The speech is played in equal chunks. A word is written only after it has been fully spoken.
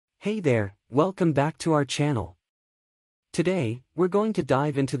Hey there, welcome back to our channel. Today, we're going to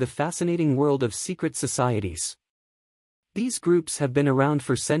dive into the fascinating world of secret societies. These groups have been around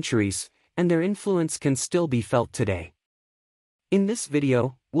for centuries, and their influence can still be felt today. In this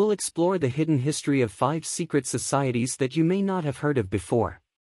video, we'll explore the hidden history of 5 secret societies that you may not have heard of before.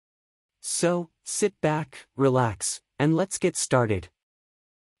 So, sit back, relax, and let's get started.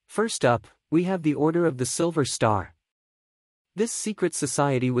 First up, we have the Order of the Silver Star. This secret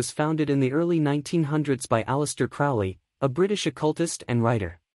society was founded in the early 1900s by Aleister Crowley, a British occultist and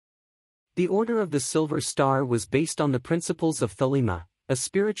writer. The Order of the Silver Star was based on the principles of Thelema, a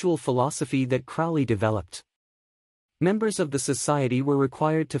spiritual philosophy that Crowley developed. Members of the society were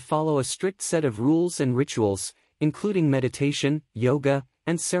required to follow a strict set of rules and rituals, including meditation, yoga,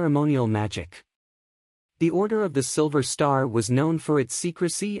 and ceremonial magic. The Order of the Silver Star was known for its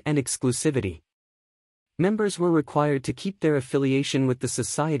secrecy and exclusivity. Members were required to keep their affiliation with the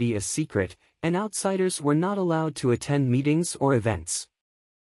society a secret, and outsiders were not allowed to attend meetings or events.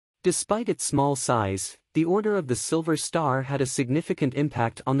 Despite its small size, the Order of the Silver Star had a significant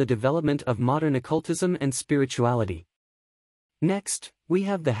impact on the development of modern occultism and spirituality. Next, we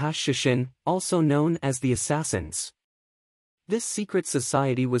have the Hashshin, also known as the Assassins. This secret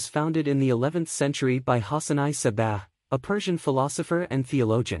society was founded in the 11th century by Hassan-i Sabbah, a Persian philosopher and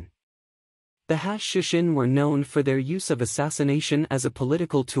theologian. The Hashshin were known for their use of assassination as a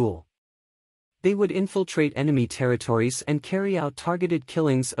political tool. They would infiltrate enemy territories and carry out targeted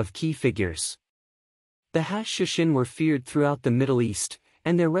killings of key figures. The Hashshin were feared throughout the Middle East,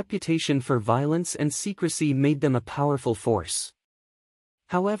 and their reputation for violence and secrecy made them a powerful force.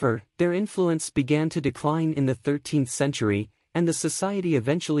 However, their influence began to decline in the 13th century, and the society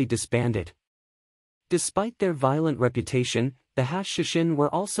eventually disbanded. Despite their violent reputation, the Hashshin were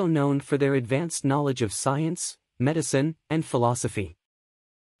also known for their advanced knowledge of science, medicine, and philosophy.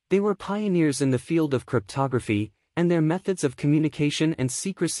 They were pioneers in the field of cryptography, and their methods of communication and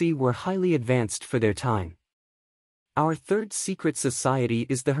secrecy were highly advanced for their time. Our third secret society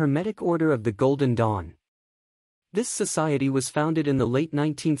is the Hermetic Order of the Golden Dawn. This society was founded in the late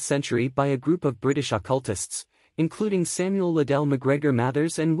 19th century by a group of British occultists, including Samuel Liddell MacGregor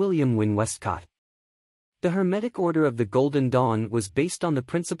Mathers and William Wynne Westcott. The Hermetic Order of the Golden Dawn was based on the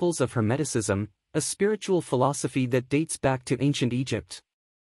principles of Hermeticism, a spiritual philosophy that dates back to ancient Egypt.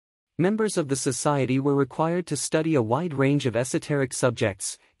 Members of the society were required to study a wide range of esoteric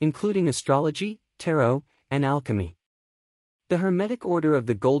subjects, including astrology, tarot, and alchemy. The Hermetic Order of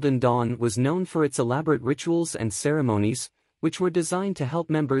the Golden Dawn was known for its elaborate rituals and ceremonies, which were designed to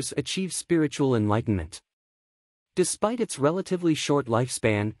help members achieve spiritual enlightenment. Despite its relatively short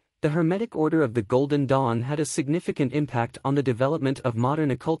lifespan, the Hermetic Order of the Golden Dawn had a significant impact on the development of modern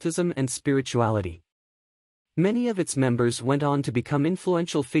occultism and spirituality. Many of its members went on to become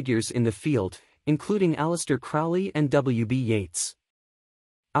influential figures in the field, including Aleister Crowley and W.B. Yeats.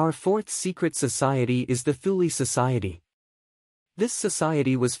 Our fourth secret society is the Thule Society. This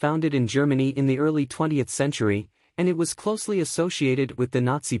society was founded in Germany in the early 20th century, and it was closely associated with the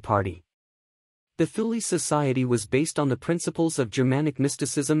Nazi Party. The Thule Society was based on the principles of Germanic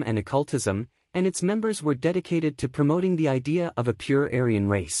mysticism and occultism, and its members were dedicated to promoting the idea of a pure Aryan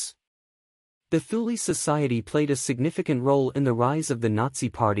race. The Thule Society played a significant role in the rise of the Nazi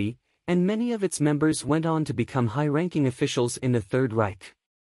Party, and many of its members went on to become high-ranking officials in the Third Reich.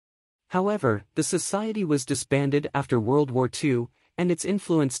 However, the society was disbanded after World War II, and its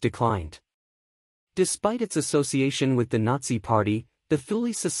influence declined. Despite its association with the Nazi Party, the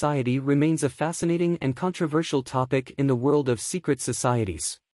Thule Society remains a fascinating and controversial topic in the world of secret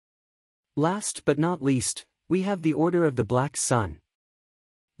societies. Last but not least, we have the Order of the Black Sun.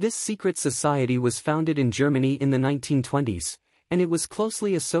 This secret society was founded in Germany in the 1920s, and it was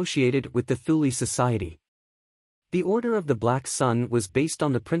closely associated with the Thule Society. The Order of the Black Sun was based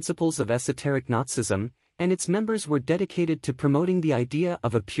on the principles of esoteric Nazism, and its members were dedicated to promoting the idea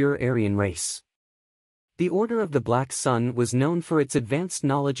of a pure Aryan race. The Order of the Black Sun was known for its advanced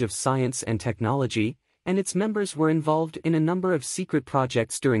knowledge of science and technology, and its members were involved in a number of secret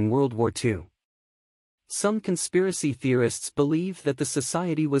projects during World War II. Some conspiracy theorists believe that the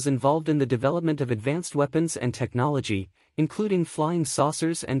society was involved in the development of advanced weapons and technology, including flying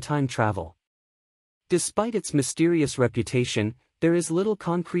saucers and time travel. Despite its mysterious reputation, there is little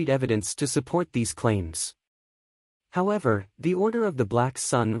concrete evidence to support these claims. However, the Order of the Black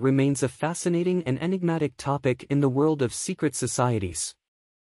Sun remains a fascinating and enigmatic topic in the world of secret societies.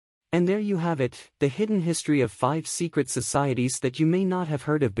 And there you have it, the hidden history of 5 secret societies that you may not have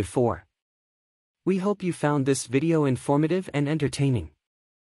heard of before. We hope you found this video informative and entertaining.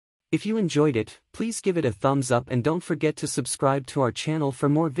 If you enjoyed it, please give it a thumbs up and don't forget to subscribe to our channel for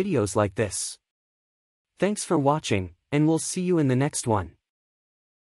more videos like this. Thanks for watching, and we'll see you in the next one.